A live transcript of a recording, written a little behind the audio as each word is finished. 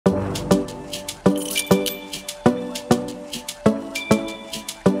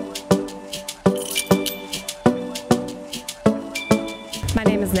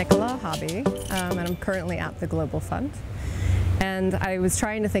currently at the Global Fund. And I was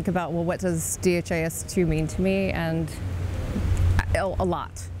trying to think about, well, what does DHIS2 mean to me? And a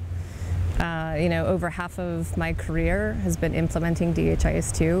lot. Over half of my career has been implementing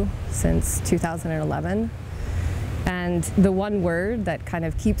DHIS2 since 2011. And the one word that kind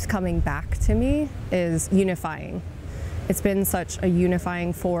of keeps coming back to me is unifying. It's been such a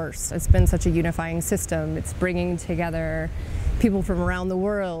unifying force. It's been such a unifying system. It's bringing together people from around the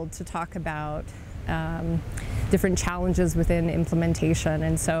world to talk about different challenges within implementation.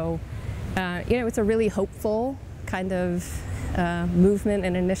 And so, it's a really hopeful kind of movement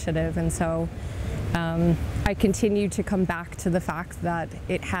and initiative. And so I continue to come back to the fact that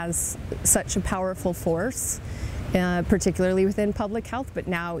it has such a powerful force, particularly within public health, but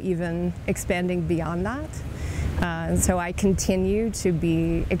now even expanding beyond that. And so I continue to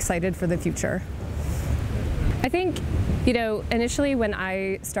be excited for the future. I think, initially when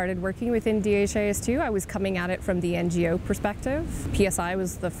I started working within DHIS2, I was coming at it from the NGO perspective. PSI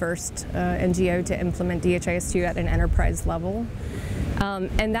was the first NGO to implement DHIS2 at an enterprise level.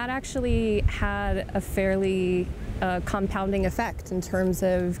 And that actually had a fairly compounding effect in terms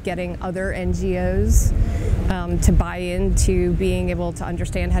of getting other NGOs to buy into being able to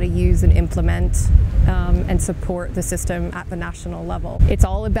understand how to use and implement and support the system at the national level. It's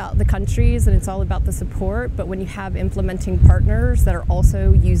all about the countries and it's all about the support, but when you have implementing partners that are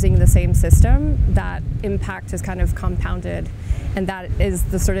also using the same system, that impact is kind of compounded, and that is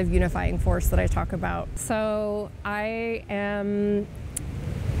the sort of unifying force that I talk about. So I am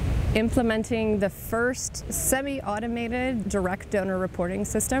implementing the first semi-automated direct donor reporting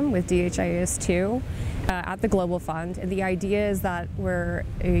system with DHIS2 at the Global Fund. And the idea is that we're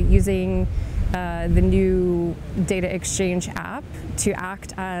using the new data exchange app to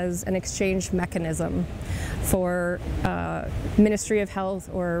act as an exchange mechanism for Ministry of Health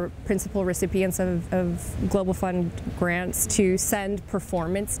or principal recipients of Global Fund grants to send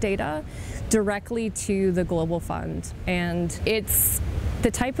performance data directly to the Global Fund. And it's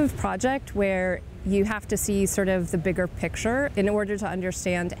the type of project where you have to see sort of the bigger picture in order to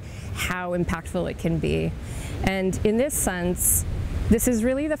understand how impactful it can be. And in this sense, this is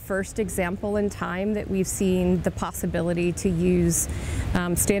really the first example in time that we've seen the possibility to use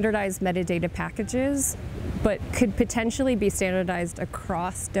standardized metadata packages, but could potentially be standardized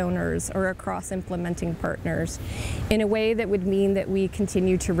across donors or across implementing partners in a way that would mean that we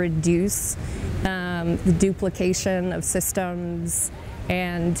continue to reduce the duplication of systems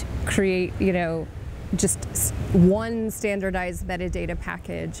and create, just one standardized metadata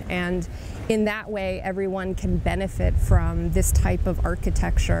package. And in that way, everyone can benefit from this type of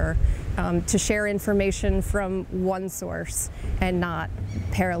architecture to share information from one source and not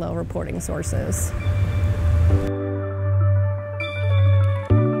parallel reporting sources.